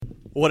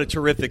What a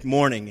terrific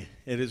morning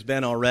it has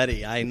been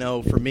already. I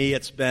know for me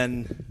it's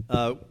been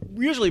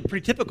usually a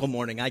pretty typical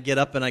morning. I get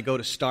up and I go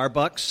to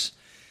Starbucks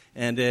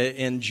and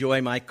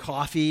enjoy my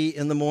coffee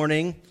in the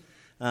morning.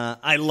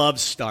 I love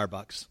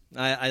Starbucks.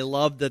 I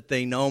love that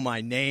they know my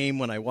name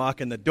when I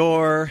walk in the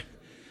door.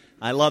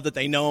 I love that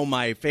they know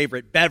my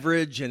favorite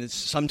beverage, and it's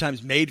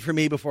sometimes made for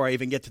me before I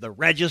even get to the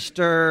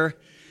register.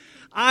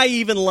 I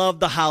even love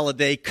the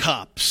holiday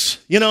cups.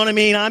 You know what I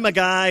mean? I'm a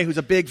guy who's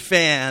a big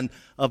fan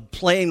of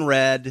plain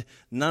red,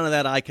 none of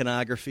that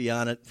iconography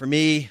on it. For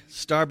me,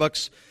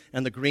 Starbucks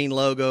and the green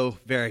logo,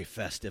 very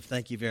festive.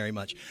 Thank you very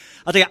much.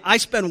 I'll tell you, I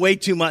spend way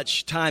too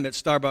much time at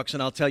Starbucks,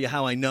 and I'll tell you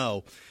how I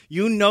know.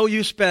 You know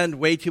you spend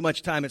way too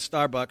much time at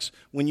Starbucks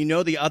when you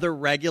know the other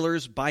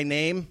regulars by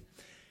name,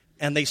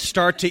 and they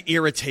start to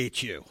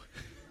irritate you.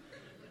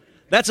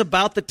 That's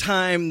about the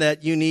time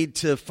that you need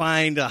to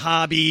find a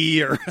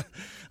hobby or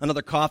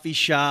another coffee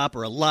shop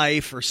or a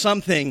life or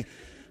something.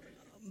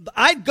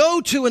 I'd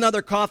go to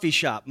another coffee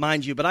shop,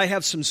 mind you, but I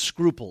have some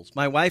scruples.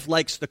 My wife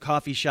likes the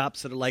coffee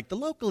shops that are like the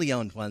locally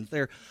owned ones.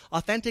 They're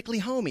authentically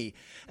homey.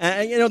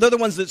 They're the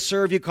ones that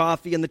serve you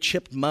coffee in the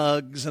chipped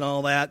mugs and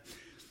all that.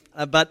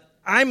 But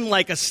I'm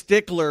like a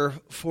stickler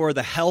for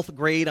the health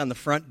grade on the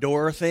front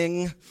door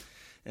thing.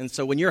 And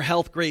so when your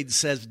health grade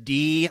says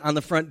D on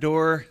the front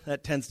door,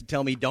 that tends to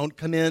tell me don't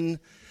come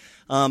in.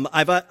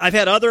 I've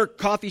had other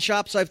coffee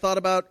shops I've thought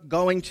about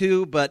going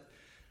to, but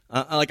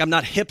I'm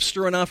not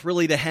hipster enough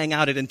really to hang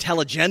out at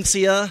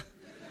Intelligentsia.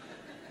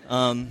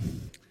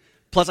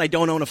 Plus, I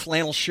don't own a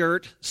flannel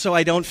shirt, so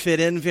I don't fit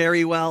in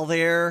very well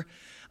there.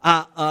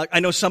 I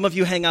know some of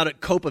you hang out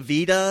at Copa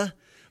Vida,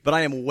 but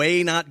I am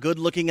way not good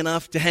looking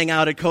enough to hang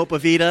out at Copa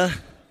Vida.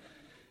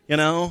 You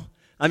know?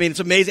 I mean, it's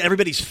amazing.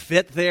 Everybody's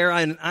fit there.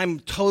 I'm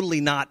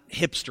totally not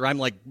hipster. I'm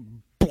like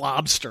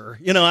blobster.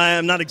 You know,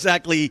 I'm not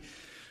exactly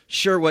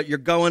sure what you're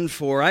going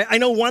for. I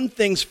know one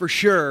thing's for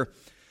sure.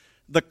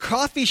 The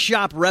coffee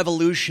shop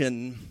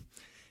revolution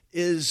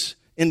is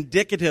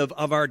indicative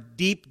of our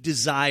deep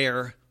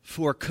desire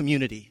for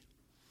community.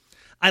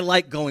 I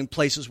like going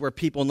places where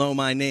people know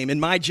my name. In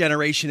my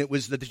generation, it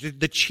was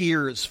the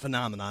Cheers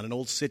phenomenon, an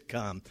old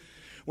sitcom,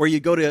 where you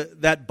go to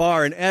that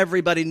bar and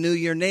everybody knew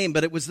your name,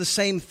 but it was the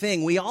same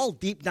thing. We all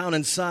deep down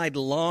inside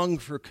long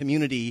for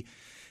community.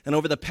 And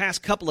over the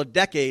past couple of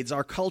decades,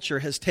 our culture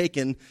has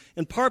taken,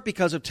 in part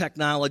because of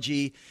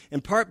technology, in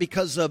part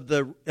because of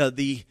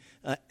the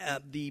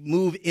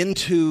move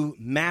into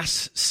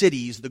mass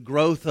cities, the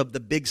growth of the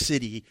big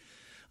city,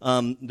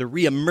 the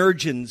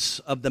reemergence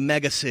of the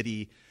mega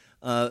city.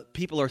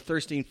 People are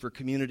thirsting for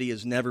community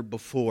as never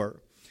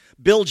before.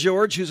 Bill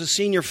George, who's a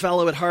senior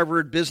fellow at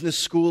Harvard Business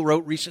School,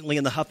 wrote recently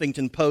in the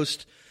Huffington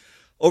Post,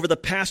 over the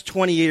past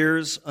 20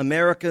 years,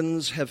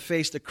 Americans have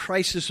faced a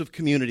crisis of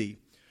community.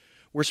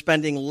 We're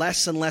spending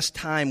less and less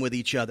time with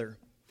each other.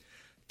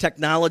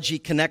 Technology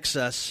connects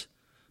us,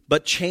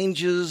 but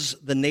changes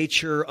the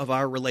nature of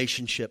our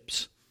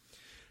relationships.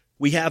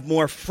 We have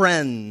more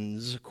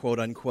friends, quote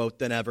unquote,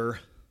 than ever,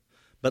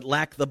 but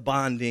lack the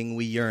bonding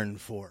we yearn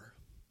for.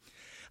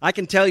 I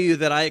can tell you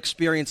that I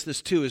experienced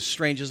this too, as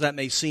strange as that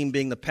may seem,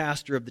 being the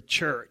pastor of the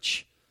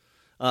church.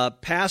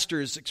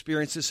 Pastors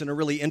experience this in a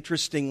really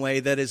interesting way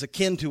that is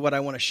akin to what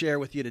I want to share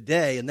with you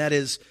today, and that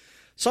is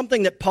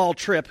something that Paul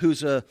Tripp,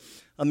 who's a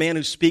man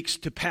who speaks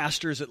to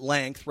pastors at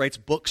length, writes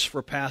books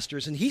for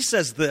pastors, and he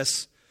says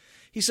this.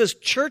 He says,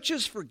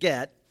 churches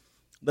forget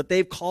that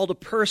they've called a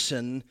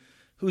person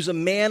who's a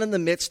man in the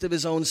midst of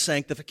his own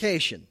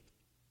sanctification.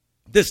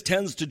 This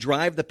tends to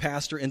drive the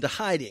pastor into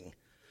hiding,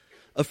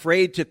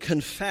 afraid to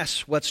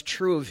confess what's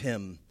true of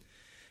him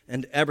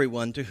and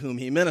everyone to whom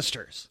he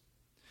ministers.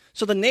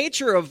 So the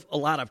nature of a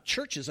lot of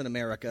churches in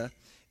America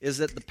is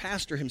that the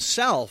pastor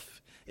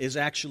himself is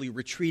actually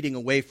retreating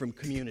away from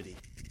community.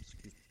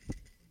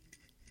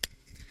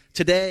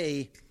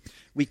 Today,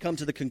 we come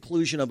to the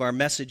conclusion of our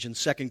message in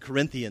 2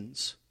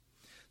 Corinthians.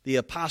 The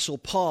Apostle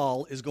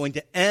Paul is going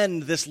to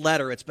end this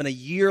letter. It's been a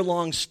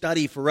year-long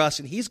study for us,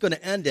 and he's going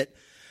to end it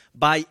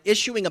by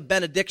issuing a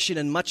benediction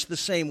in much the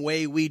same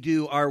way we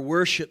do our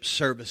worship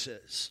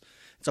services.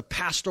 It's a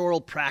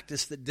pastoral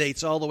practice that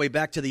dates all the way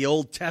back to the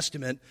Old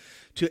Testament,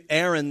 to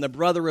Aaron, the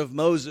brother of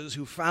Moses,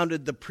 who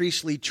founded the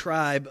priestly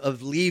tribe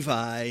of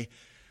Levi,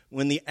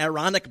 when the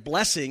Aaronic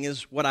blessing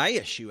is what I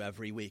issue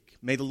every week.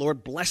 May the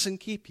Lord bless and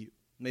keep you.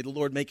 May the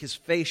Lord make his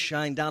face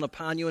shine down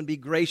upon you and be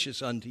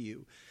gracious unto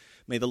you.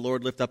 May the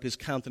Lord lift up his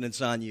countenance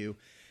on you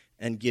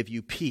and give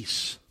you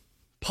peace.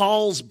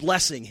 Paul's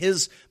blessing,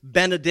 his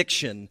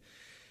benediction,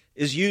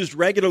 is used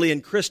regularly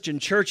in Christian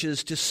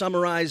churches to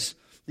summarize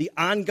the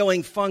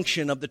ongoing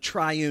function of the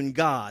triune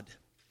God,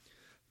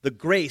 the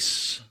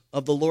grace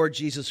of the Lord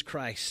Jesus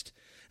Christ,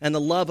 and the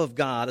love of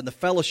God and the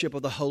fellowship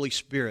of the Holy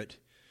Spirit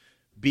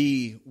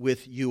be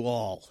with you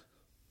all.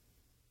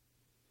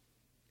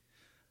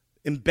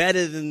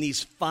 Embedded in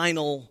these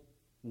final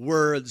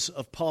words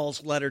of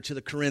Paul's letter to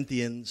the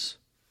Corinthians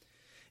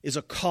is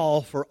a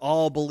call for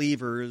all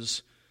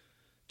believers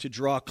to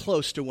draw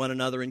close to one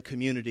another in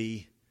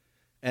community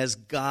as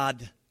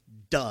God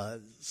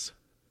does.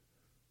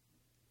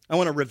 I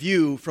want to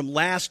review from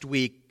last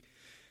week.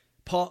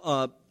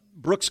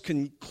 Brooks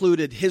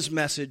concluded his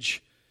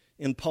message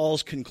in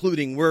Paul's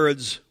concluding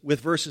words with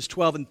verses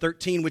 12 and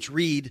 13, which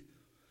read,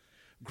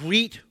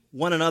 "Greet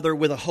one another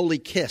with a holy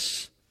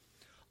kiss.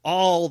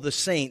 All the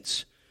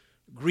saints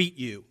greet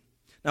you."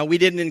 Now, we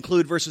didn't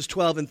include verses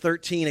 12 and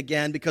 13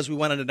 again because we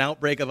wanted an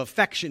outbreak of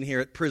affection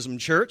here at Prism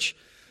Church,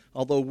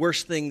 although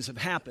worse things have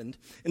happened.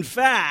 In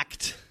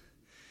fact,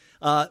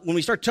 when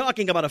we start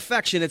talking about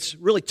affection, it's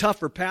really tough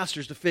for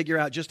pastors to figure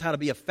out just how to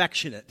be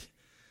affectionate,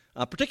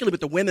 particularly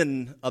with the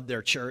women of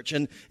their church.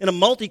 And in a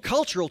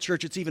multicultural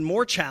church, it's even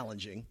more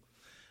challenging.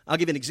 I'll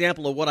give you an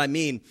example of what I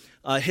mean.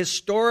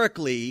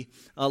 Historically,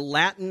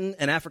 Latin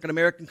and African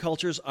American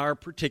cultures are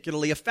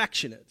particularly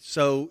affectionate.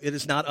 So it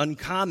is not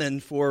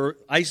uncommon for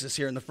Isis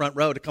here in the front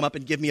row to come up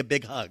and give me a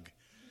big hug.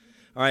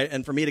 All right,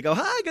 and for me to go,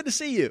 "Hi, good to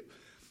see you."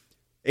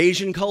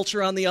 Asian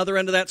culture on the other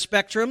end of that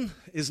spectrum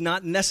is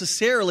not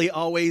necessarily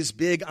always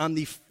big on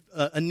the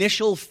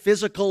initial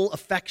physical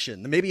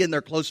affection. Maybe in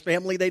their close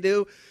family they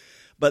do,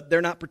 but they're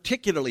not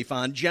particularly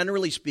fond,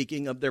 generally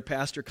speaking, of their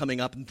pastor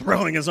coming up and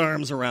throwing his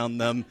arms around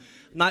them.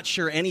 Not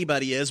sure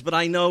anybody is, but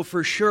I know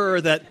for sure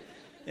that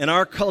in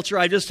our culture,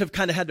 I just have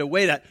kind of had to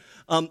weigh that.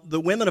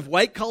 The women of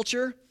white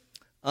culture,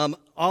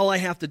 all I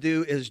have to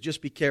do is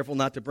just be careful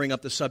not to bring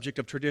up the subject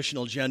of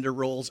traditional gender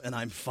roles, and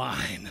I'm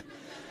fine.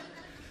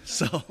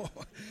 So,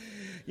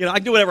 I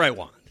can do whatever I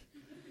want.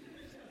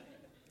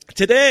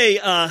 Today,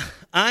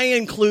 I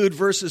include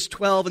verses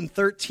 12 and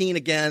 13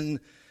 again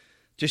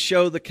to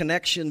show the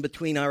connection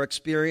between our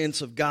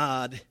experience of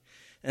God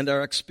and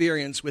our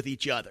experience with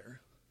each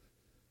other.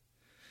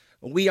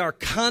 We are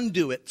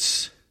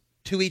conduits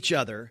to each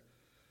other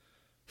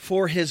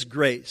for His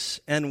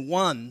grace, and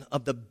one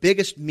of the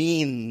biggest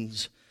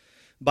means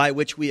by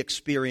which we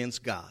experience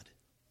God.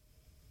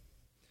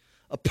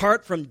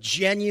 Apart from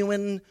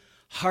genuine,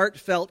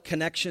 heartfelt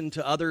connection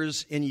to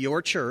others in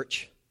your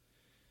church,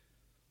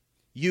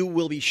 you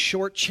will be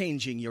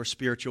shortchanging your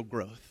spiritual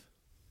growth.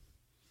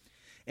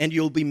 And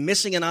you'll be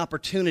missing an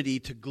opportunity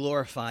to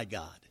glorify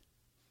God.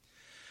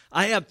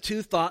 I have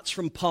two thoughts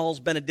from Paul's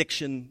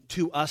benediction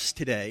to us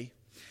today,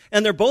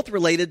 and they're both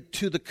related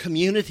to the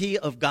community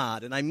of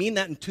God, and I mean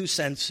that in two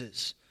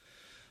senses.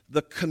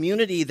 The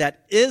community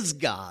that is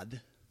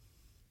God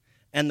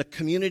and the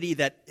community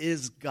that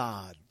is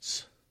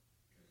God's.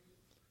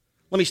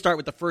 Let me start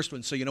with the first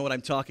one so you know what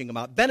I'm talking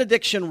about.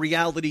 Benediction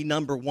reality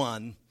number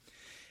one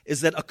is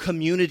that a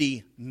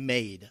community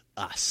made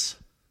us.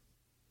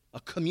 A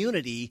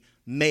community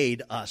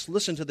made us.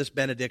 Listen to this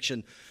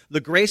benediction.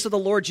 "The grace of the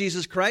Lord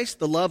Jesus Christ,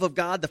 the love of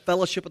God, the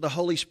fellowship of the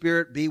Holy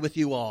Spirit be with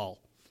you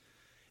all."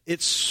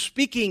 It's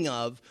speaking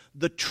of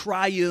the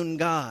triune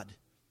God.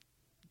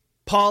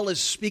 Paul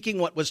is speaking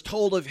what was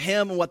told of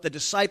him, what the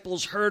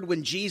disciples heard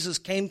when Jesus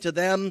came to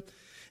them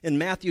in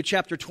Matthew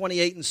chapter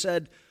 28 and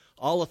said,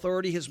 "All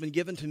authority has been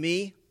given to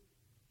me.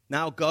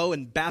 Now go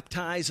and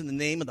baptize in the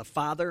name of the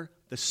Father,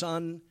 the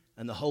Son,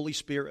 and the Holy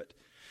Spirit."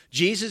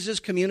 Jesus is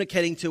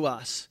communicating to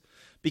us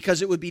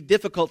because it would be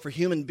difficult for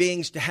human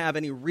beings to have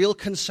any real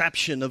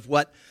conception of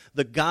what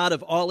the God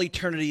of all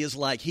eternity is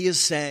like. He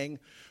is saying,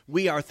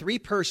 we are three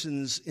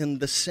persons in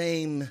the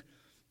same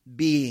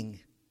being.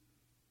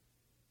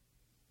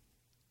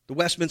 The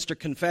Westminster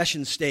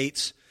Confession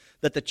states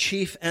that the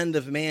chief end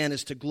of man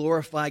is to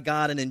glorify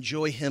God and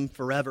enjoy Him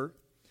forever.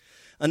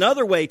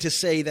 Another way to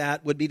say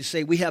that would be to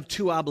say we have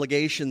two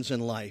obligations in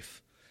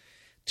life: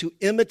 to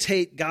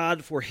imitate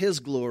God for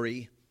His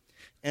glory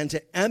and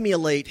to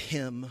emulate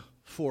Him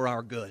for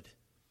our good.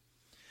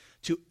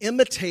 To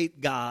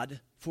imitate God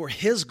for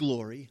His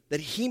glory,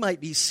 that He might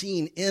be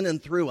seen in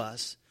and through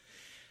us,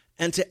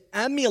 and to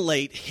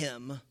emulate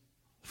Him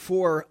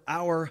for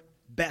our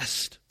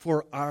best,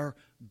 for our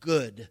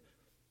good,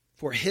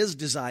 for His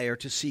desire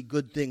to see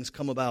good things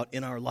come about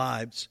in our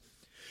lives.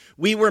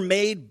 We were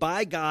made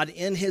by God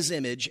in His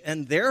image,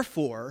 and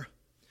therefore,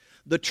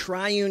 the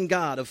triune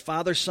God of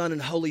Father, Son,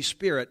 and Holy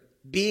Spirit,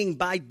 being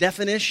by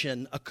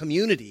definition a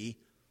community,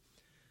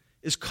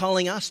 is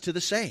calling us to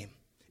the same.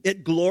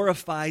 It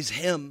glorifies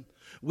Him.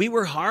 We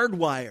were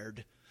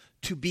hardwired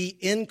to be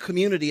in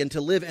community, and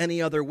to live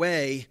any other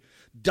way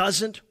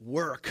doesn't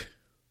work.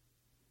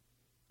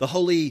 The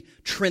Holy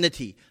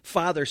Trinity,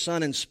 Father,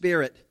 Son, and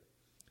Spirit,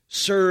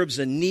 serves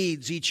and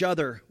needs each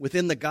other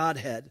within the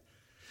Godhead.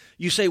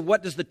 You say,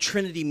 what does the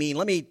Trinity mean?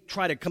 Let me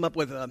try to come up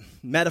with a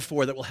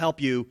metaphor that will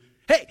help you.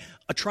 Hey,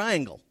 a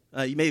triangle.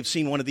 You may have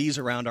seen one of these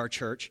around our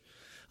church.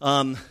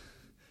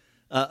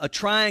 A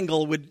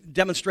triangle would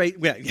demonstrate,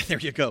 yeah, there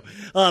you go.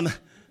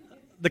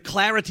 The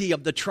clarity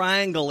of the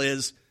triangle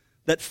is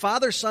that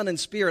Father, Son, and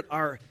Spirit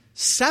are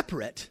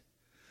separate,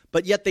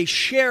 but yet they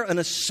share an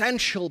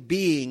essential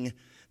being,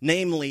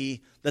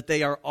 namely that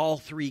they are all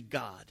three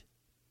God.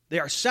 They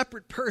are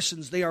separate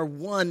persons. They are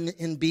one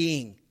in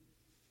being.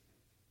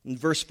 And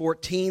verse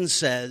 14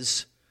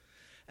 says,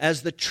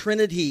 as the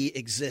Trinity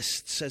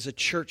exists as a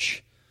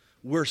church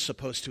we're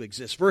supposed to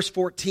exist. Verse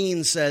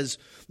 14 says,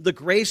 "The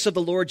grace of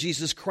the Lord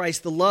Jesus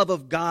Christ, the love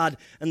of God,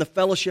 and the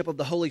fellowship of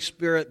the Holy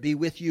Spirit be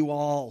with you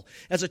all."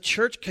 As a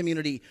church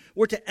community,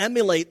 we're to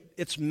emulate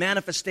its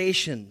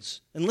manifestations.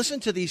 And listen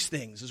to these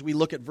things as we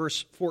look at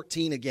verse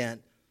 14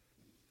 again.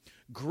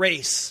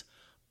 Grace,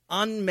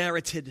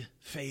 unmerited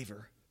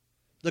favor.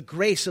 The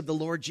grace of the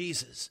Lord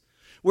Jesus.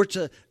 We're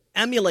to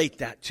emulate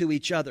that to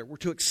each other. We're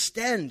to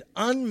extend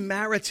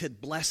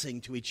unmerited blessing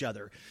to each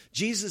other.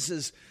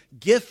 Jesus'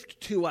 gift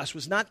to us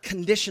was not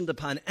conditioned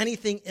upon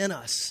anything in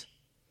us.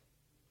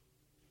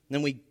 And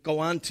then we go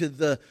on to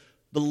the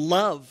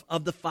love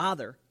of the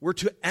Father. We're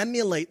to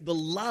emulate the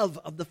love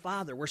of the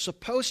Father. We're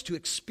supposed to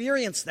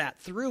experience that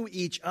through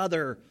each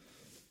other.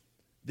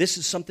 This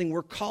is something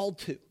we're called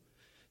to.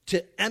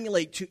 To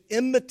emulate, to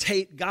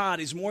imitate God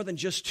is more than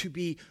just to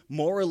be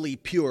morally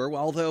pure,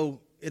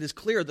 although it is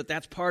clear that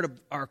that's part of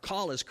our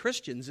call as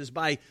Christians, is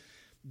by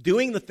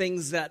doing the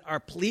things that are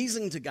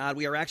pleasing to God,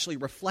 we are actually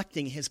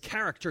reflecting His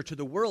character to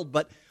the world.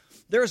 But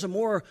there's a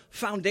more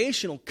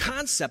foundational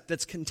concept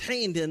that's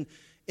contained in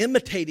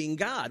imitating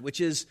God,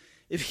 which is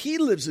if He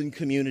lives in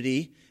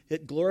community,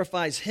 it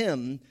glorifies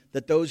Him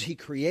that those He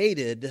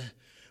created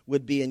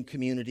would be in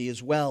community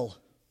as well.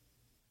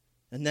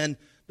 And then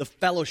the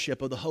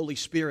fellowship of the Holy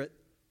Spirit.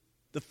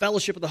 The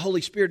fellowship of the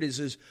Holy Spirit is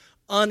His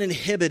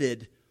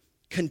uninhibited,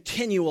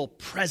 continual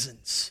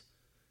presence.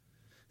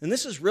 And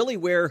this is really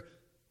where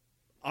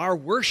our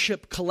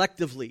worship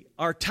collectively,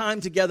 our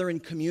time together in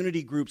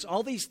community groups,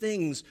 all these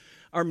things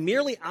are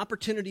merely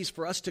opportunities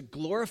for us to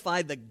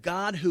glorify the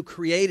God who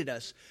created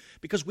us,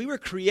 because we were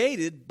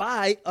created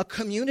by a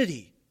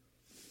community.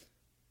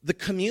 The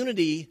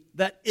community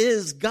that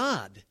is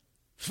God.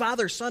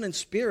 Father, Son, and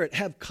Spirit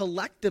have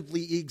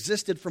collectively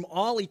existed from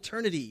all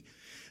eternity.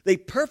 They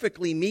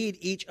perfectly meet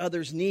each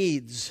other's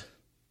needs.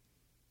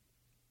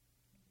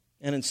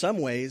 And in some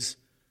ways,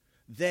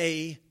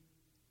 they,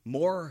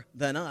 more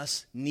than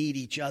us, need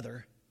each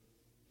other.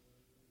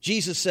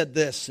 Jesus said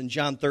this in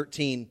John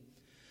 13,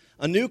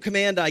 "A new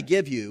command I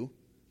give you,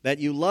 that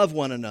you love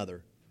one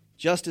another,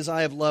 just as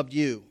I have loved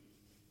you.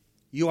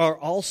 You are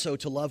also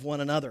to love one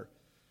another.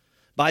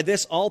 By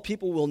this all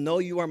people will know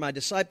you are my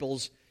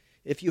disciples,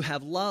 if you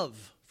have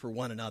love for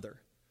one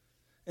another."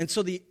 And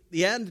so the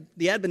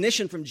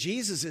admonition from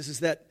Jesus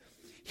is that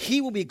He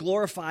will be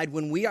glorified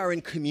when we are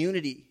in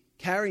community,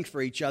 caring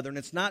for each other. And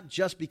it's not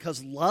just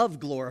because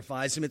love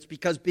glorifies Him, it's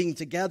because being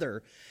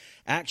together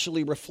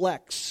actually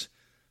reflects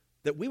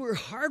that we were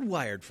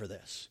hardwired for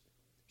this.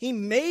 He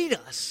made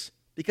us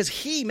because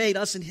He made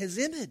us in His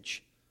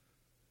image.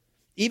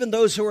 Even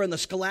those who are in the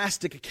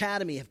Scholastic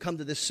Academy have come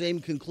to this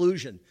same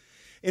conclusion,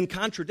 in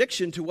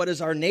contradiction to what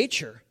is our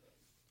nature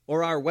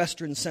or our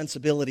Western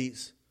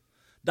sensibilities.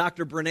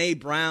 Dr. Brene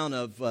Brown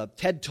of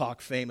TED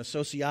Talk fame, a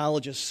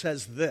sociologist,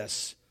 says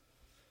this: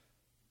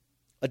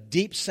 "A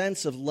deep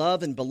sense of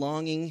love and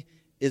belonging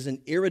is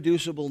an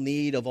irreducible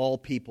need of all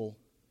people.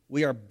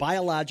 We are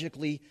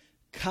biologically,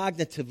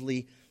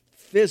 cognitively,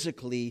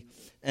 physically,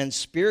 and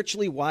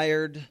spiritually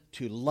wired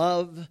to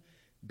love,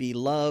 be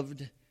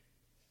loved,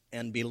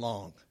 and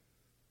belong."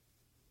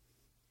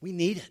 We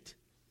need it.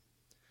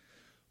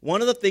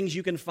 One of the things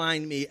you can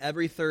find me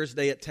every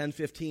Thursday at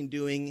 10:15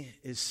 doing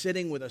is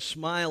sitting with a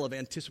smile of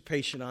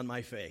anticipation on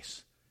my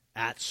face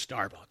at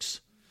Starbucks.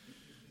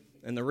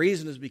 And the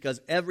reason is because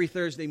every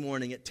Thursday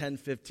morning at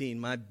 10:15,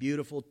 my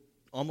beautiful,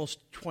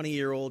 almost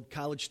 20-year-old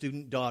college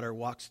student daughter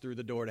walks through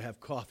the door to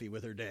have coffee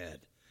with her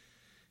dad.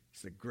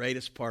 It's the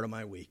greatest part of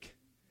my week.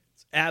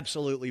 It's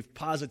absolutely,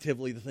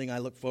 positively the thing I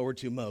look forward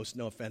to most,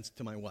 no offense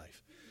to my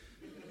wife.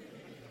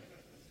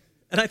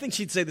 And I think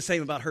she'd say the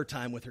same about her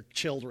time with her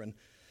children.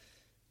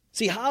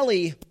 See,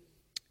 Holly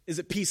is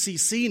at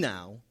PCC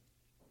now,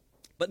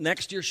 but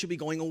next year she'll be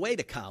going away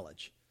to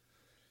college.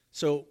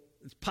 So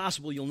it's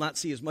possible you'll not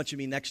see as much of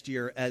me next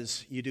year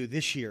as you do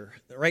this year.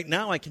 Right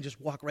now, I can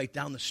just walk right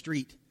down the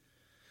street.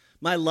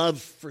 My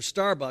love for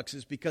Starbucks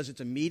is because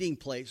it's a meeting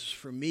place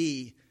for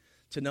me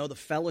to know the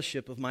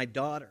fellowship of my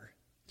daughter,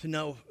 to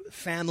know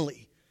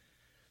family.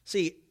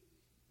 See,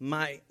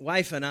 my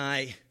wife and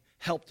I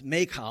helped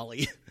make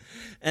Holly,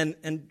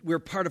 and we're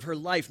part of her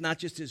life, not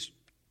just as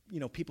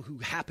people who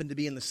happen to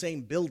be in the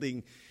same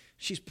building.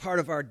 She's part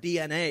of our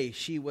DNA.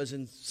 She was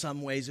in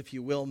some ways, if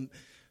you will,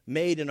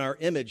 made in our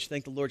image.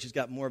 Thank the Lord she's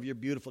got more of your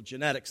beautiful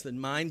genetics than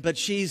mine. But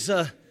she's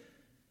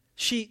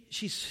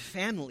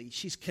family.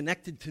 She's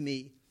connected to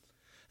me.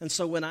 And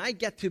so when I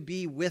get to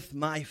be with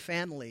my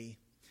family,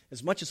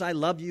 as much as I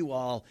love you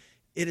all,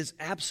 it is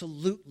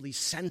absolutely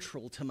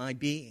central to my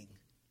being.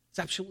 It's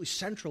absolutely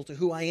central to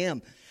who I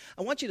am.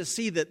 I want you to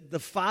see that the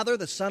Father,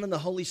 the Son, and the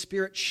Holy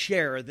Spirit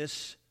share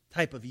this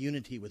type of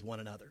unity with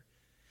one another.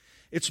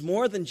 It's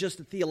more than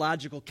just a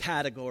theological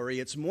category.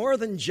 It's more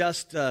than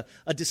just a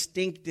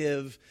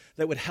distinctive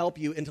that would help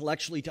you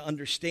intellectually to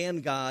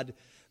understand God.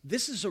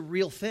 This is a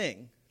real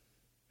thing.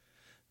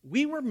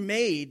 We were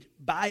made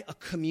by a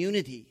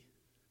community,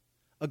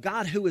 a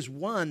God who is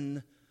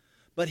one,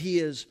 but He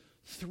is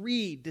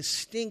three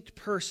distinct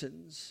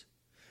persons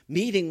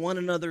meeting one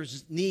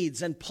another's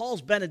needs. And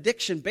Paul's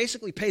benediction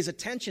basically pays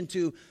attention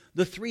to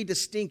the three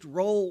distinct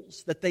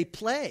roles that they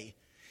play,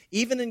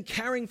 even in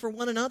caring for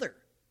one another.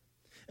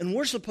 And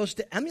we're supposed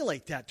to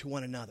emulate that to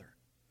one another.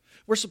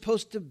 We're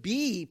supposed to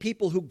be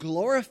people who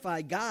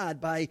glorify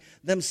God by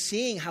them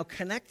seeing how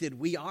connected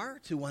we are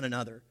to one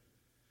another.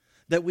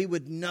 That we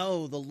would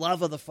know the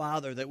love of the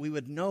Father, that we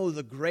would know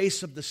the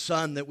grace of the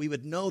Son, that we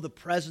would know the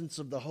presence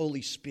of the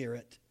Holy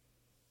Spirit.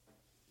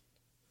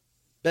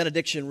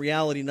 Benediction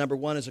reality number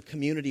one is a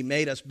community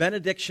made us.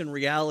 Benediction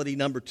reality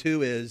number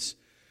two is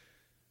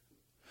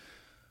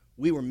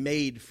we were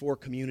made for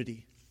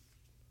community.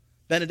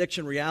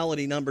 Benediction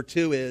reality number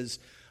two is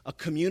a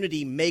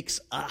community makes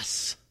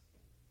us.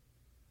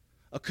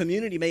 A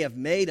community may have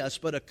made us,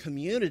 but a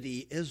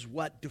community is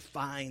what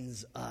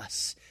defines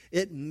us.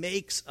 It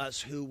makes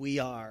us who we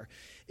are.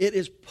 It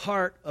is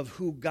part of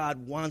who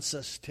God wants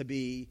us to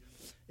be.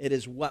 It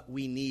is what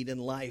we need in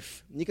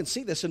life. And you can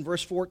see this in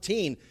verse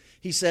 14.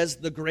 He says,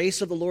 the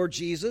grace of the Lord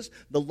Jesus,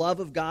 the love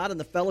of God, and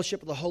the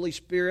fellowship of the Holy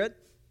Spirit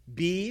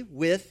be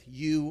with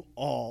you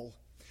all.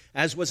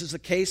 As was the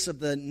case of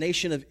the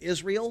nation of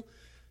Israel,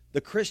 the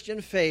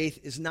Christian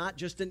faith is not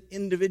just an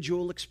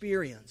individual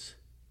experience.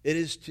 It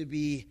is to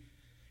be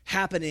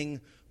happening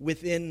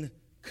within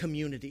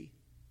community.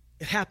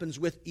 It happens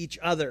with each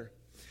other.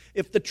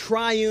 If the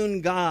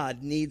triune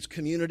God needs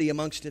community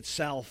amongst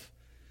itself,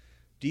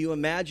 do you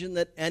imagine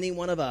that any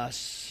one of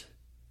us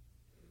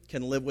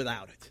can live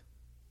without it?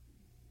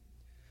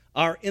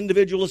 Our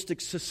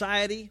individualistic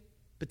society,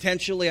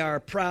 potentially our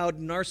proud,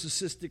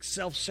 narcissistic,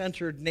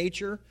 self-centered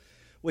nature,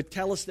 would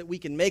tell us that we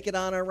can make it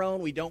on our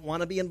own. We don't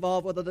want to be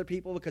involved with other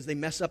people because they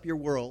mess up your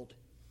world.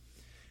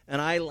 And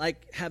I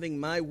like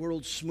having my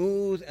world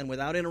smooth and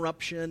without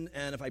interruption.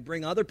 And if I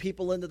bring other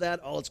people into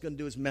that, all it's going to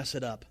do is mess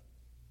it up.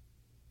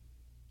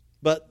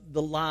 But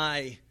the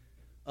lie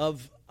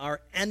of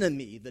our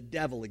enemy, the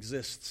devil,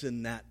 exists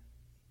in that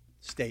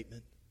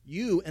statement.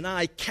 You and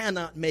I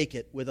cannot make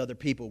it with other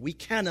people. We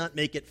cannot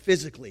make it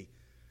physically.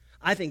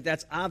 I think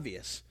that's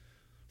obvious.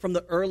 From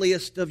the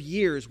earliest of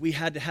years, we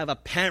had to have a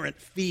parent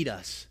feed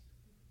us.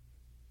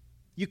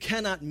 You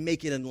cannot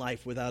make it in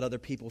life without other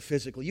people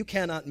physically. You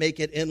cannot make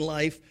it in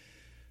life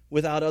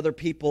without other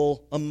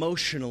people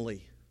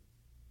emotionally.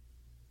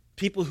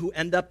 People who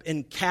end up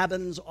in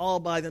cabins all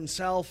by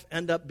themselves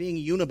end up being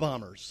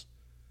Unabombers.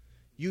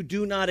 You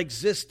do not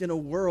exist in a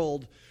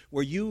world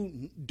where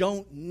you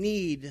don't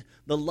need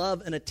the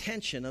love and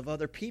attention of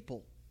other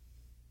people.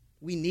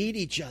 We need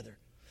each other.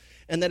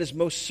 And that is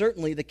most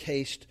certainly the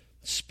case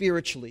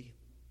spiritually.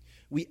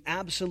 We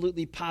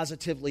absolutely,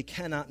 positively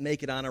cannot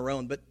make it on our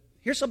own. But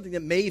here's something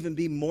that may even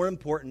be more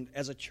important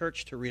as a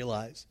church to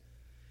realize.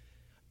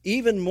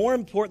 Even more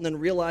important than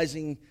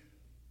realizing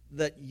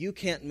that you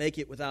can't make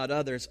it without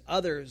others,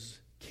 others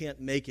can't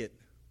make it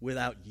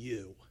without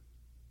you.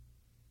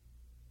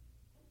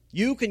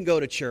 You can go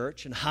to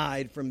church and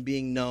hide from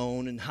being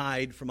known and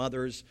hide from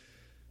others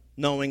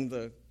knowing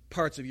the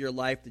parts of your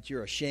life that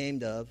you're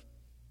ashamed of.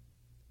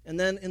 And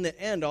then in the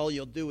end, all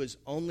you'll do is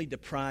only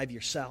deprive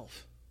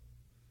yourself.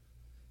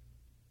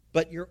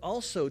 But you're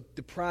also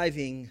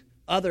depriving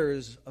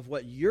others of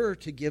what you're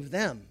to give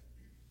them.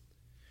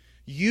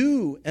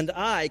 You and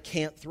I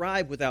can't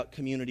thrive without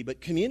community, but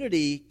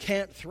community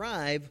can't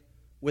thrive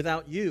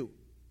without you.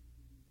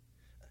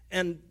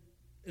 And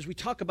as we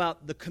talk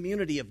about the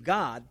community of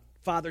God,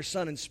 Father,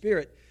 Son, and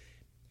Spirit,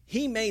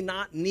 He may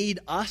not need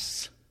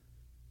us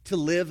to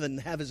live and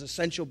have His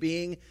essential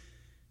being.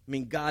 I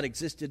mean, God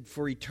existed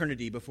for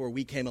eternity before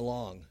we came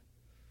along.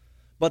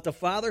 But the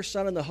Father,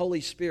 Son, and the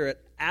Holy Spirit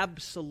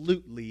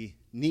absolutely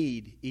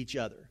need each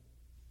other.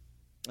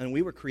 And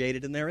we were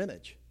created in their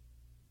image.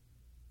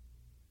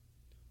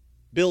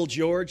 Bill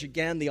George,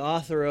 again, the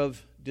author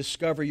of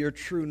Discover Your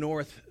True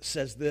North,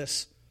 says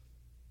this: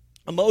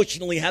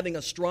 emotionally, having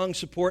a strong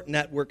support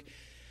network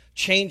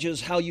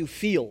changes how you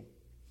feel.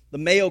 The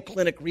Mayo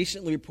Clinic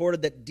recently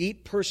reported that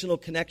deep personal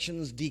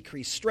connections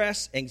decrease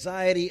stress,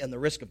 anxiety, and the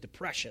risk of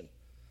depression.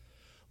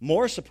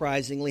 More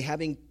surprisingly,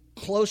 having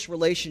close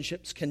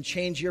relationships can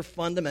change your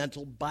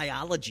fundamental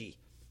biology.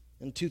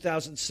 In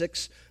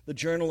 2006, the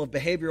Journal of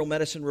Behavioral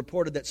Medicine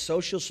reported that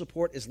social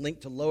support is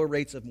linked to lower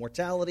rates of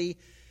mortality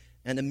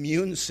and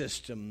immune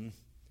system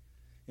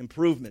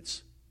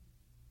improvements.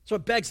 So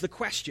it begs the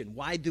question,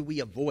 why do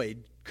we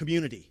avoid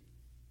community?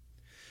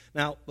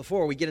 Now,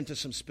 before we get into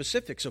some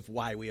specifics of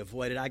why we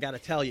avoid it, I got to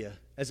tell you,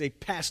 as a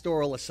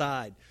pastoral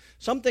aside,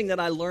 something that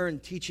I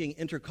learned teaching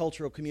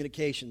intercultural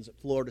communications at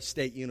Florida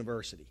State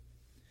University.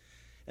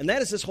 And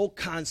that is this whole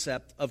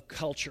concept of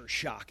culture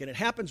shock. And it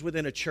happens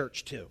within a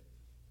church, too.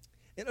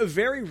 In a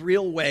very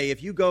real way,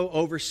 if you go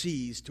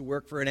overseas to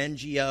work for an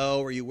NGO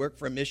or you work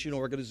for a mission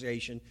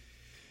organization,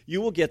 you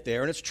will get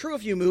there. And it's true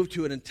if you move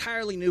to an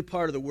entirely new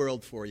part of the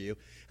world for you.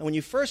 And when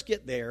you first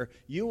get there,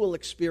 you will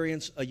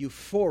experience a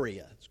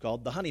euphoria. It's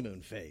called the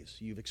honeymoon phase.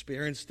 You've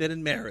experienced it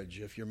in marriage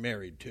if you're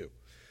married too.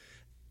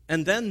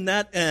 And then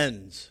that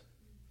ends.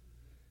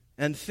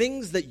 And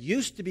things that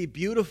used to be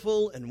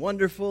beautiful and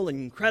wonderful and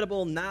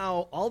incredible,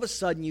 now all of a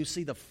sudden you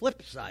see the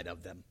flip side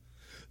of them.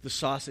 The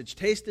sausage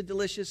tasted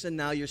delicious, and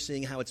now you're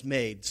seeing how it's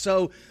made.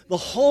 So the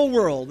whole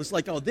world is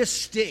like, oh, this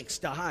stinks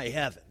to high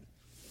heaven.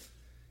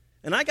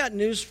 And I got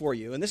news for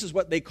you, and this is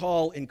what they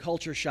call in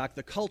culture shock,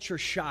 the culture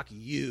shock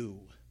you.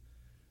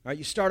 All right,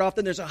 you start off,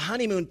 then there's a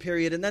honeymoon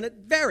period, and then it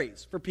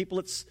varies. For people,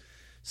 it's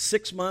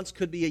 6 months,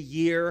 could be a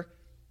year.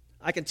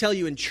 I can tell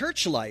you in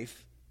church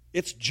life,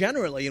 it's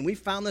generally, and we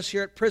found this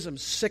here at Prism,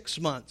 6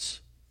 months.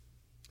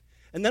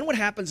 And then what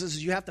happens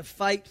is you have to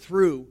fight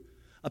through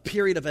a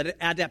period of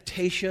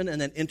adaptation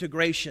and then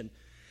integration.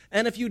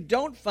 And if you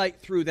don't fight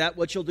through that,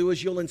 what you'll do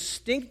is you'll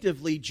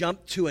instinctively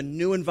jump to a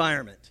new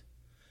environment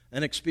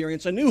and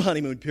experience a new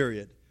honeymoon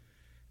period.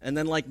 And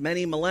then like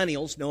many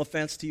millennials, no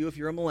offense to you if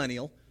you're a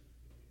millennial,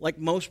 like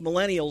most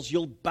millennials,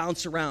 you'll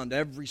bounce around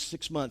every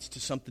 6 months to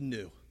something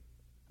new.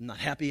 I'm not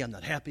happy, I'm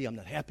not happy, I'm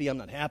not happy, I'm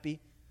not happy.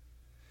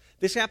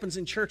 This happens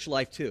in church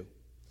life too.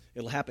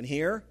 It'll happen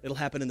here. It'll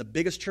happen in the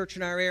biggest church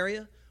in our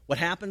area. What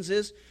happens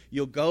is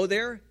you'll go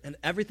there and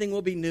everything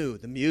will be new.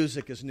 The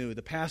music is new.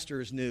 The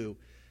pastor is new.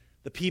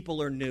 The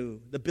people are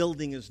new. The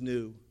building is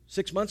new.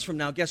 6 months from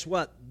now, guess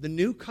what? The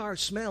new car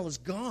smell is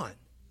gone.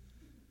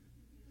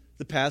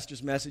 The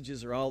pastor's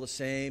messages are all the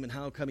same, and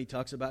how come he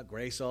talks about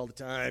grace all the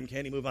time?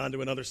 Can he move on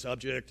to another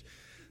subject?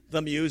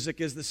 The music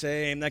is the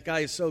same. That guy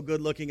is so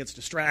good looking, it's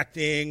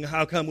distracting.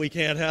 How come we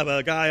can't have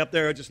a guy up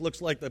there who just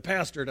looks like the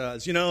pastor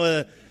does,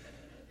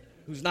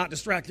 who's not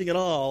distracting at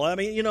all? I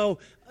mean,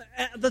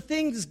 the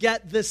things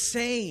get the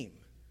same.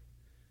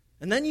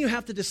 And then you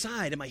have to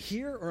decide, am I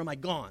here or am I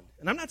gone?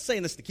 And I'm not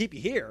saying this to keep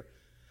you here.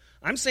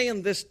 I'm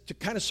saying this to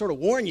kind of sort of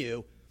warn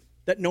you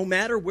that no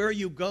matter where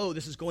you go,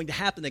 this is going to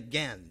happen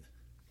again.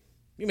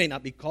 You may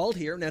not be called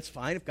here, and that's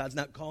fine. If God's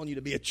not calling you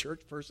to be a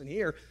church person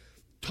here,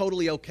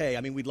 totally okay.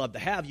 I mean, we'd love to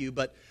have you,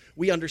 but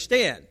we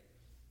understand.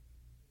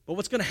 But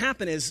what's going to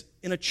happen is,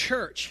 in a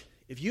church,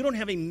 if you don't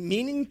have a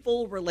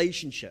meaningful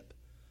relationship,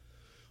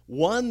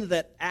 one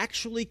that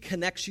actually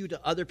connects you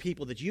to other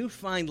people, that you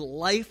find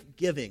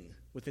life-giving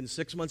within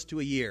 6 months to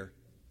a year,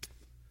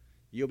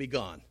 you'll be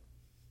gone.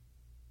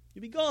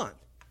 You'll be gone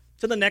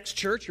to the next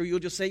church, or you'll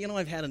just say,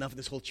 I've had enough of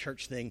this whole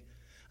church thing.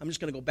 I'm just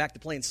going to go back to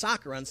playing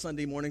soccer on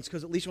Sunday mornings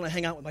because at least when I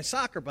hang out with my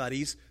soccer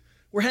buddies,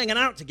 we're hanging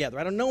out together.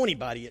 I don't know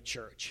anybody at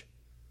church.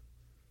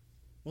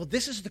 Well,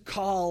 this is the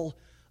call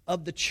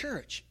of the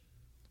church.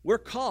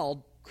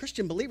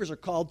 Christian believers are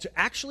called to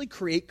actually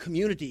create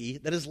community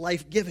that is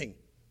life-giving.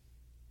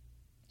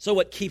 So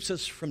what keeps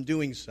us from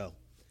doing so?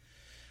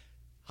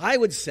 I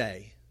would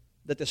say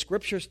that the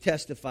scriptures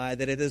testify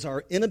that it is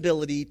our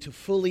inability to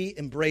fully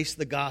embrace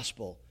the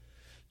gospel,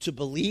 to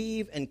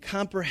believe and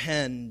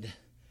comprehend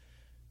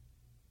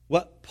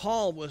what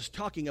Paul was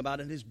talking about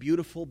in his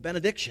beautiful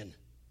benediction.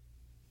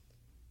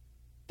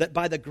 That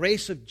by the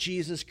grace of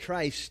Jesus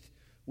Christ,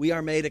 we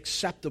are made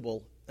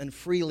acceptable and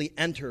freely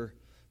enter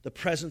the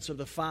presence of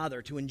the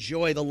Father to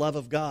enjoy the love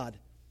of God.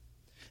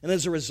 And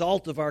as a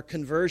result of our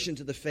conversion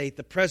to the faith,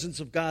 the presence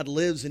of God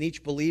lives in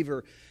each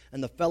believer,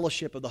 and the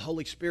fellowship of the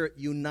Holy Spirit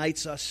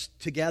unites us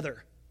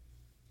together.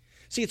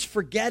 See, it's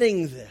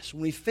forgetting this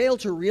when we fail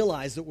to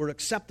realize that we're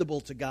acceptable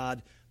to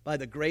God by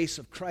the grace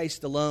of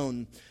Christ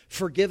alone,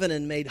 forgiven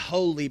and made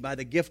holy by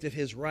the gift of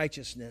His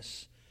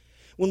righteousness.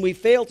 When we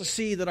fail to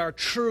see that our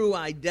true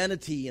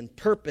identity and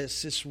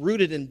purpose is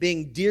rooted in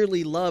being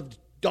dearly loved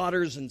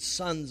daughters and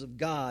sons of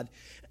God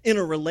in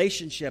a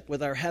relationship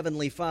with our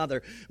Heavenly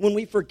Father. When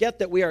we forget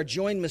that we are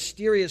joined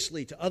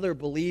mysteriously to other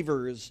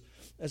believers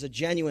as a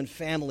genuine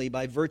family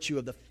by virtue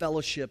of the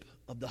fellowship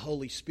of the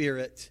Holy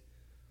Spirit,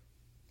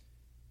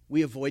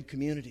 we avoid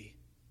community.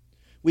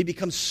 We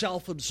become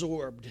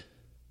self-absorbed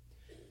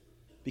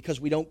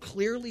because we don't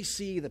clearly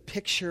see the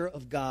picture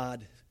of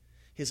God,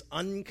 His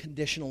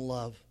unconditional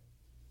love.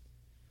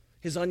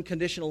 His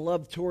unconditional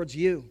love towards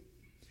you.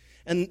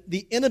 And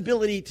the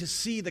inability to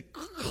see the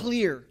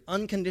clear,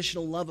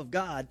 unconditional love of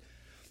God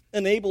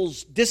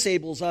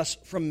disables us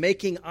from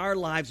making our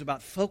lives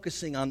about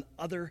focusing on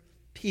other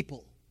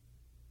people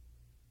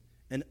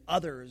and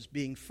others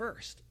being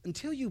first.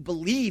 Until you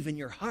believe in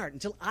your heart,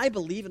 until I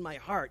believe in my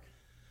heart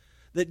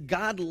that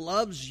God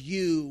loves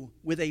you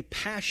with a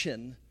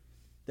passion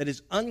that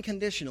is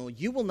unconditional,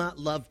 you will not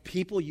love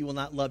people, you will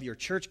not love your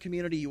church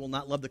community, you will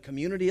not love the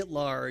community at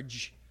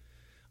large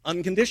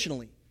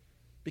unconditionally.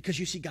 Because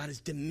you see, God is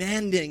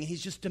demanding.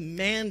 He's just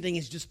demanding.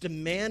 He's just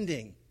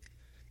demanding.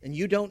 And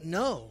you don't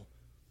know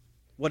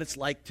what it's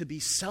like to be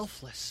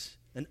selfless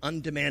and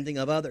undemanding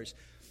of others.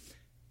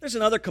 There's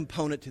another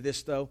component to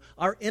this, though.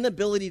 Our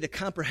inability to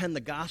comprehend the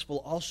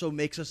gospel also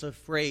makes us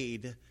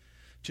afraid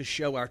to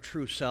show our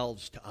true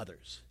selves to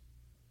others.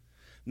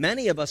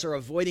 Many of us are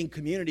avoiding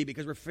community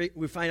because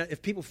we find out,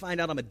 if people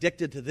find out I'm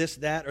addicted to this,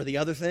 that, or the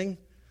other thing,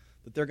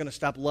 that they're going to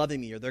stop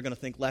loving me or they're going to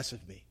think less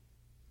of me.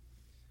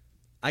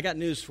 I got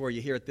news for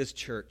you here at this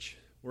church.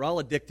 We're all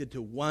addicted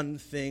to one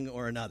thing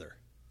or another.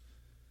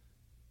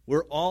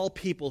 We're all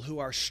people who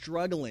are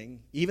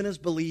struggling, even as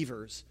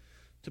believers,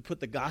 to put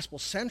the gospel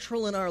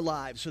central in our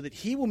lives so that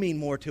He will mean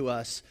more to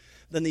us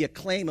than the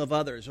acclaim of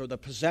others or the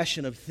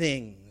possession of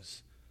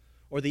things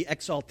or the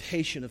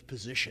exaltation of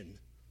position.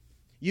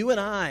 You and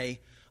I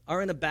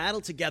are in a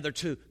battle together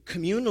to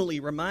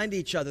communally remind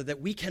each other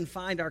that we can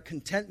find our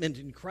contentment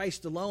in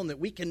Christ alone, that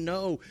we can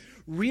know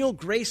real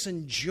grace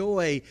and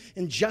joy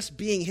in just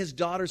being his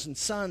daughters and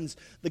sons.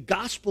 The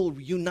gospel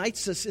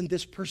unites us in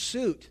this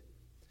pursuit.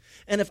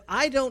 And if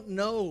I don't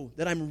know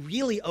that I'm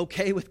really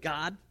okay with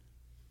God,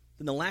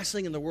 then the last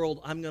thing in the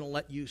world I'm going to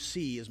let you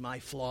see is my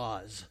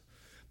flaws,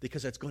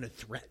 because that's going to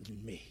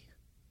threaten me.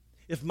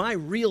 If my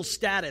real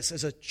status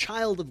as a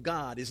child of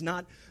God is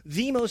not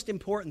the most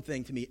important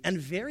thing to me and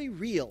very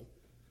real,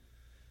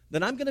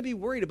 then I'm going to be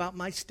worried about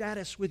my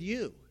status with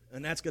you.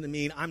 And that's going to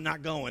mean I'm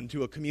not going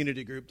to a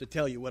community group to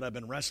tell you what I've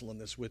been wrestling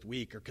this with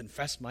week or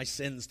confess my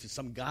sins to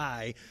some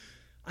guy.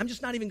 I'm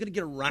just not even going to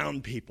get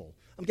around people.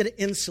 I'm going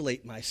to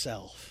insulate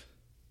myself.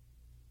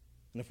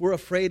 And if we're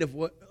afraid of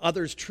what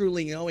others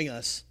truly knowing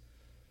us,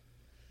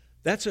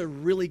 that's a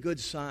really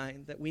good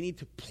sign that we need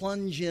to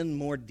plunge in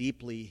more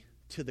deeply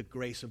to the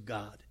grace of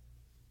God.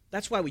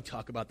 That's why we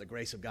talk about the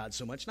grace of God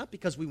so much, not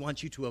because we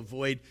want you to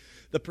avoid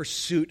the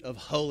pursuit of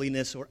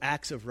holiness or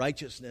acts of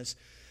righteousness,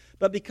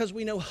 but because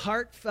we know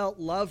heartfelt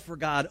love for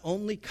God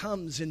only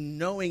comes in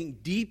knowing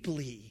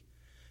deeply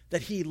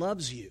that he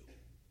loves you.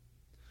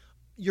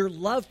 Your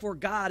love for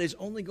God is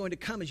only going to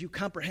come as you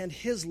comprehend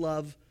his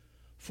love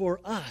for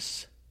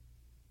us.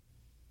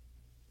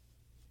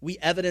 We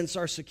evidence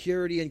our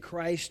security in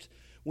Christ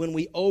when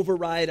we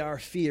override our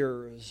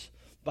fears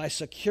by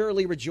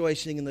securely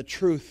rejoicing in the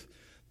truth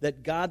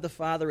that God the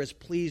Father is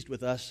pleased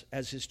with us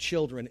as his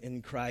children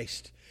in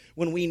Christ.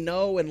 When we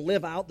know and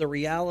live out the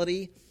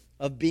reality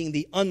of being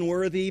the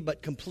unworthy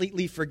but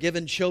completely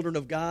forgiven children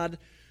of God,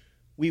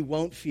 we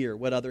won't fear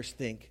what others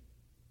think.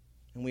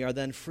 And we are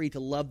then free to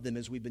love them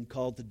as we've been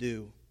called to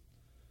do,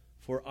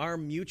 for our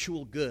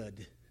mutual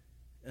good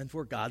and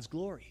for God's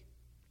glory.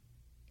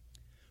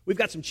 We've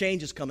got some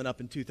changes coming up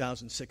in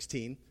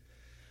 2016.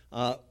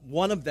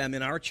 One of them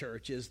in our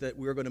church is that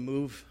we're going to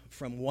move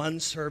from one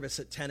service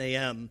at 10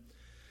 a.m.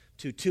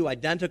 to two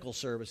identical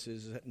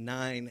services at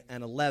 9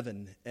 and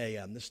 11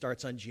 a.m. This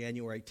starts on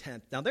January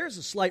 10th. Now, there's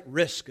a slight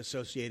risk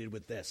associated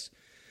with this,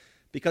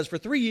 because for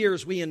 3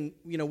 years there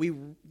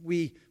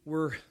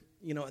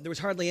was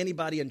hardly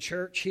anybody in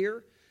church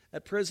here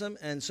at Prism,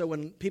 and so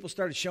when people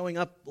started showing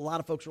up, a lot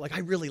of folks were like, "I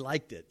really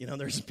liked it.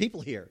 There's some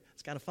people here.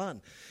 It's kind of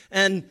fun."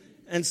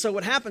 And so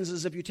what happens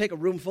is if you take a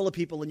room full of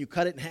people and you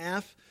cut it in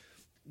half,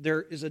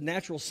 there is a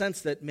natural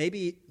sense that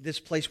maybe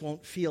this place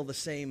won't feel the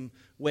same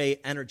way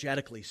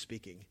energetically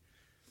speaking.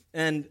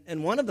 And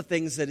one of the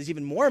things that is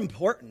even more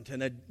important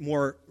and a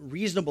more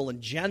reasonable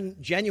and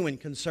genuine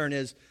concern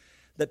is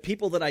that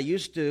people that I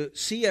used to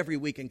see every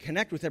week and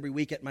connect with every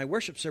week at my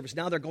worship service,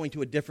 now they're going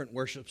to a different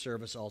worship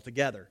service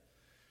altogether.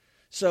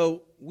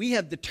 So we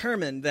have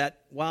determined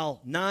that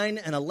while 9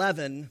 and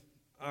 11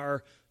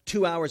 are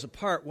 2 hours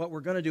apart, what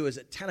we're going to do is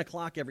at 10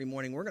 o'clock every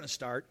morning, we're going to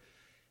start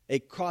a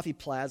coffee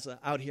plaza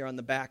out here on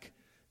the back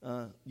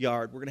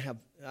yard. We're going to have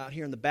out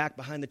here in the back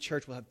behind the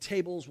church, we'll have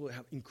tables, we'll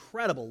have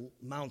incredible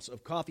amounts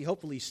of coffee,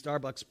 hopefully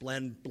Starbucks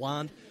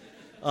blonde.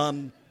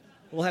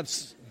 We'll have,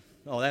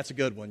 that's a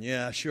good one,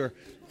 yeah, sure.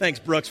 Thanks,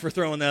 Brooks, for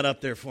throwing that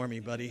up there for me,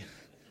 buddy.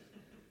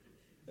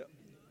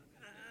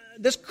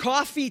 This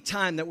coffee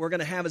time that we're going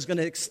to have is going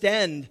to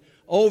extend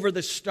over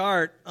the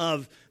start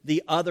of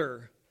the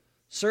other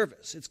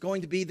service. It's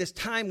going to be this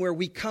time where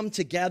we come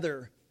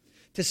together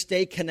to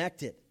stay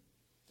connected.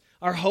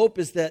 Our hope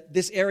is that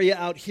this area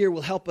out here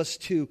will help us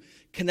to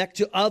connect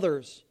to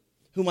others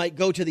who might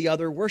go to the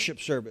other worship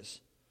service.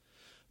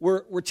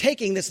 We're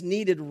taking this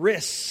needed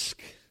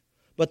risk,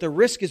 but the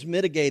risk is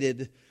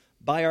mitigated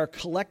by our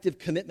collective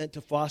commitment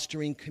to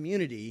fostering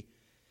community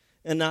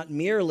and not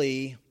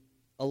merely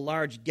a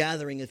large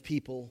gathering of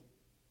people.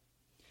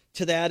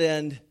 To that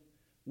end,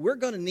 we're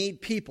going to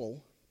need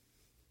people,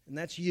 and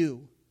that's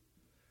you,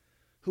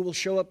 who will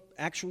show up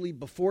actually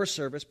before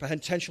service,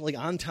 potentially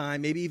on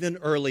time, maybe even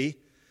early,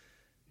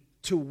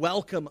 to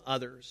welcome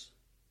others.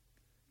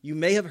 You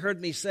may have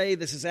heard me say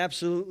this is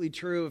absolutely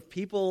true. If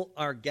people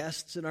are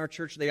guests in our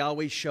church, they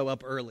always show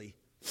up early.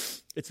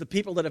 It's the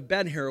people that have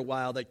been here a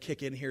while that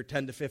kick in here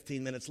 10 to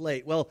 15 minutes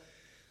late. Well,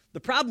 the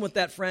problem with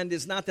that, friend,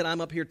 is not that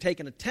I'm up here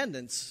taking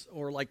attendance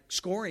or like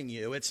scoring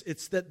you.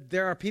 It's that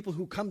there are people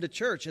who come to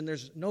church and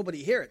there's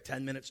nobody here at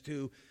 10 minutes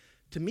to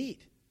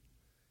meet.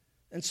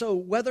 And so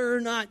whether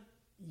or not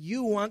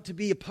you want to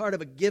be a part of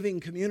a giving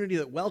community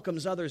that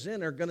welcomes others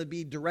in are going to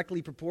be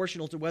directly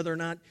proportional to whether or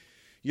not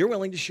you're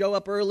willing to show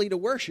up early to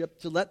worship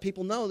to let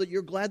people know that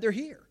you're glad they're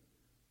here.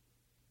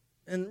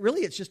 And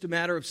really, it's just a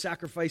matter of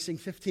sacrificing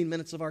 15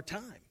 minutes of our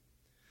time.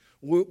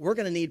 We're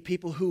going to need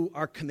people who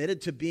are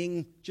committed to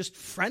being just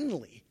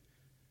friendly.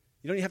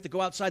 You don't even have to go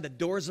outside the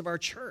doors of our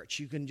church.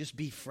 You can just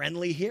be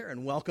friendly here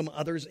and welcome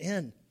others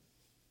in.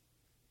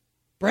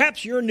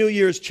 Perhaps your New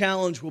Year's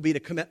challenge will be to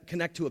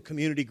connect to a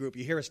community group.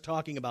 You hear us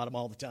talking about them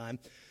all the time.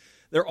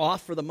 They're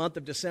off for the month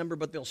of December,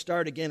 but they'll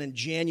start again in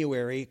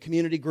January.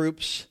 Community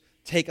groups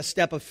take a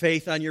step of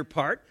faith on your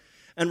part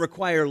and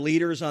require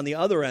leaders on the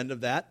other end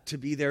of that to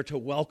be there to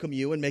welcome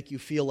you and make you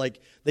feel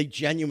like they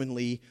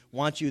genuinely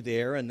want you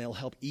there, and they'll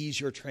help ease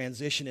your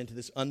transition into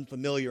this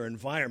unfamiliar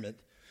environment.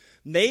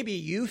 Maybe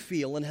you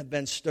feel and have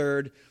been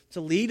stirred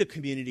to lead a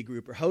community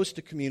group or host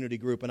a community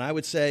group. And I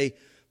would say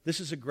this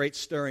is a great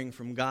stirring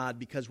from God,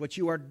 because what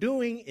you are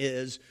doing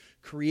is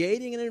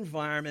creating an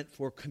environment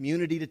for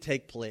community to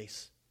take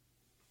place.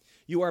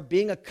 You are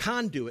being a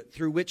conduit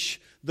through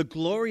which the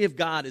glory of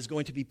God is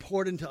going to be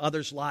poured into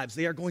others' lives.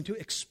 They are going to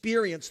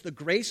experience the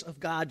grace of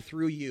God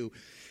through you,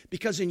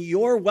 because in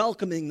your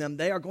welcoming them,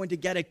 they are going to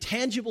get a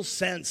tangible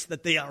sense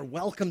that they are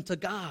welcome to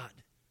God.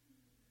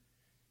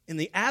 In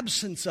the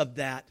absence of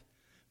that,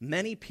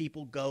 many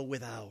people go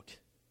without.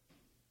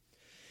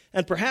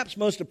 And perhaps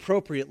most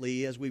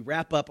appropriately, as we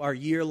wrap up our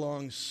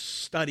year-long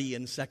study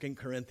in 2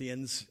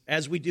 Corinthians,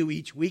 as we do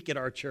each week at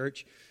our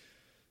church,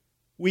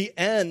 we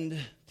end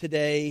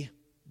today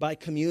by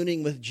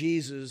communing with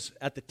Jesus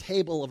at the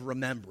table of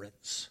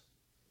remembrance.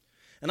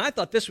 And I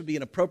thought this would be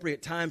an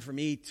appropriate time for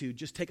me to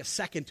just take a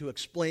second to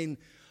explain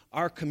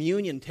our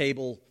communion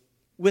table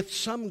with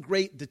some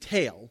great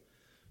detail,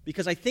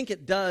 because I think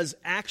it does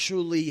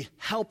actually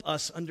help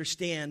us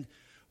understand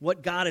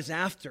what God is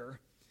after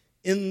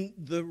in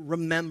the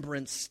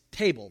remembrance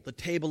table, the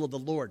table of the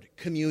Lord,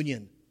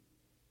 communion.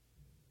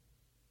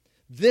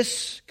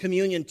 This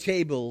communion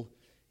table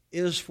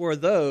is for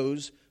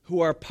those who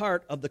are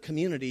part of the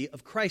community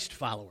of Christ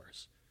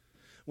followers.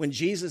 When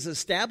Jesus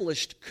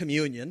established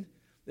communion,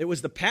 it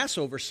was the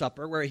Passover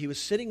supper where he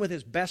was sitting with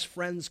his best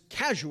friends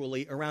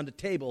casually around a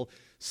table,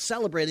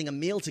 celebrating a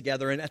meal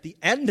together, and at the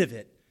end of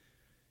it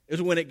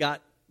is when it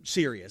got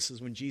serious,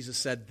 is when Jesus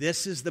said,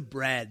 "This is the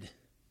bread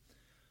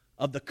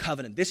of the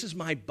covenant. This is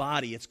my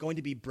body. It's going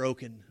to be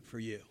broken for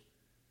you."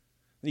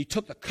 And he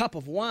took the cup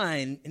of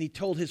wine and he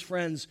told his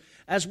friends,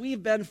 as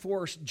we've been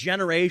for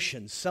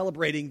generations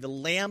celebrating the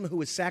lamb who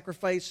was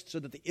sacrificed so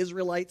that the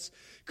Israelites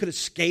could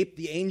escape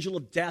the angel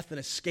of death and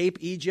escape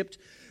Egypt,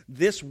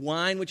 this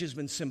wine, which has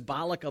been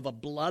symbolic of a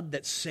blood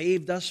that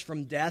saved us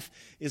from death,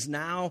 is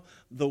now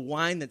the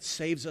wine that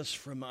saves us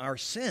from our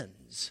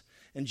sins.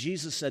 And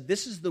Jesus said,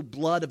 "This is the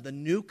blood of the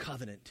new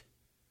covenant,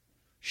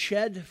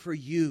 shed for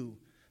you,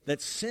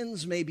 that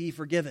sins may be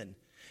forgiven."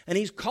 And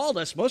he's called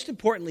us, most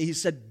importantly, he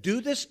said,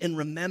 "Do this in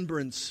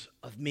remembrance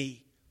of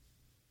me."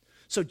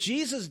 So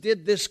Jesus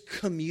did this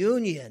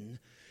communion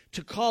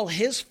to call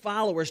his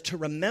followers to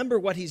remember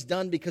what he's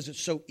done, because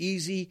it's so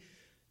easy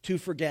to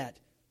forget.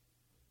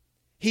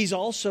 He's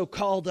also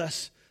called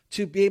us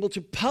to be able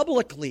to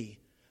publicly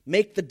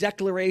make the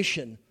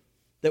declaration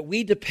that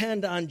we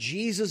depend on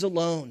Jesus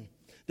alone,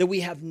 that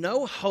we have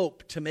no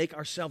hope to make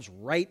ourselves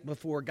right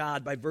before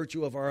God by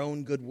virtue of our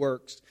own good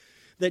works,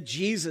 that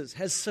Jesus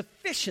has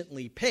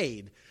sufficiently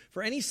paid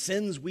for any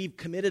sins we've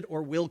committed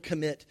or will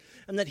commit,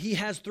 and that he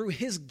has, through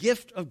his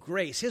gift of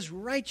grace, his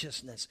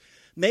righteousness,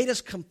 made us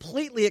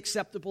completely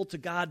acceptable to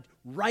God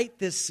right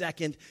this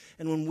second.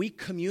 And when we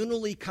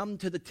communally come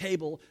to the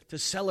table to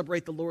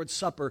celebrate the Lord's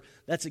Supper,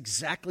 that's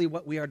exactly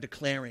what we are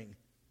declaring.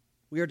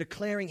 We are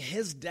declaring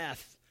his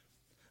death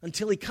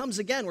until he comes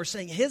again. We're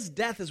saying his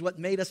death is what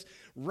made us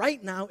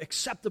right now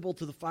acceptable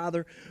to the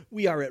Father.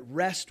 We are at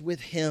rest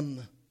with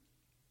him.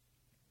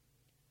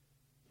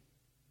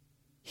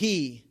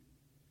 He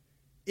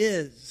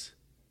is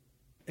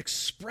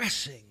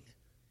expressing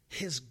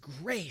his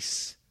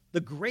grace,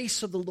 the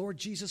grace of the Lord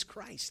Jesus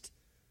Christ.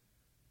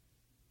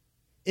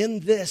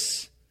 In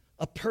this,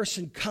 a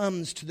person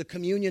comes to the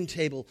communion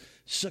table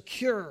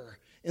secure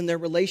in their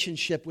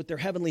relationship with their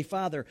Heavenly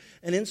Father,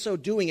 and in so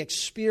doing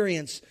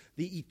experience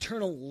the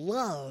eternal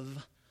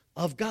love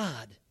of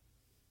God.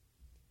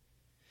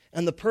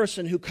 And the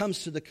person who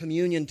comes to the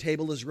communion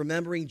table is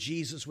remembering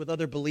Jesus with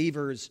other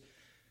believers,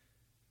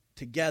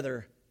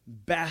 together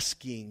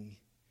basking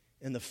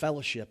in the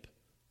fellowship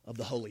of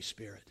the Holy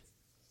Spirit.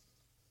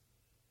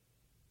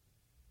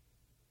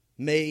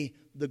 May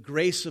the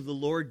grace of the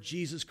Lord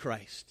Jesus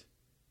Christ,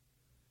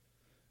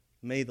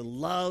 may the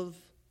love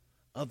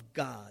of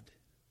God,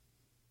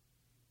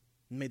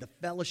 and may the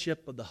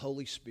fellowship of the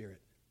Holy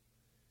Spirit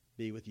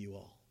be with you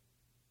all.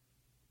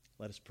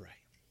 Let us pray.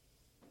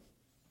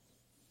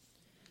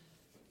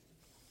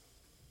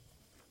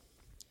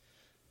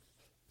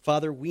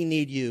 Father, we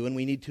need you, and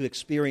we need to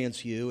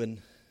experience you,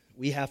 and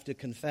we have to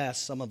confess,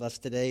 some of us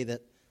today,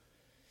 that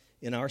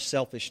in our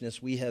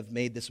selfishness we have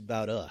made this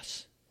about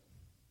us.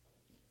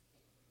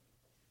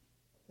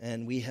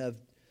 And we have,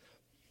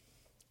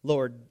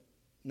 Lord,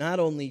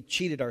 not only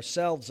cheated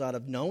ourselves out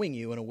of knowing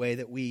you in a way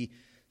that we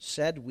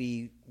said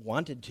we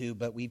wanted to,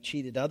 but we've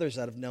cheated others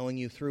out of knowing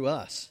you through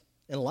us.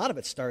 And a lot of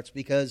it starts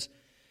because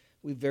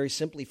we've very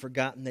simply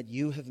forgotten that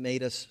you have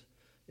made us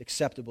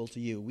acceptable to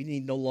you. We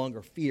need no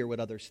longer fear what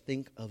others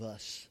think of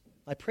us.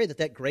 I pray that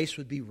that grace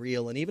would be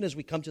real. And even as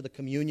we come to the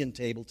communion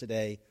table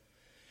today,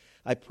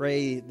 I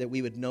pray that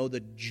we would know the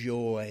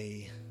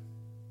joy,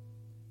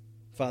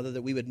 Father,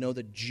 that we would know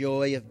the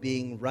joy of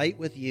being right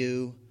with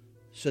you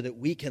so that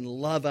we can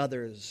love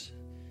others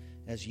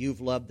as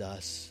you've loved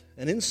us.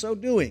 And in so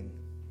doing,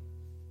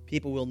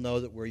 people will know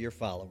that we're your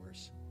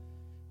followers.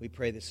 We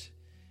pray this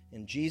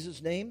in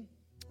Jesus' name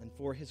and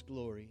for his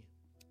glory.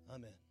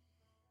 Amen.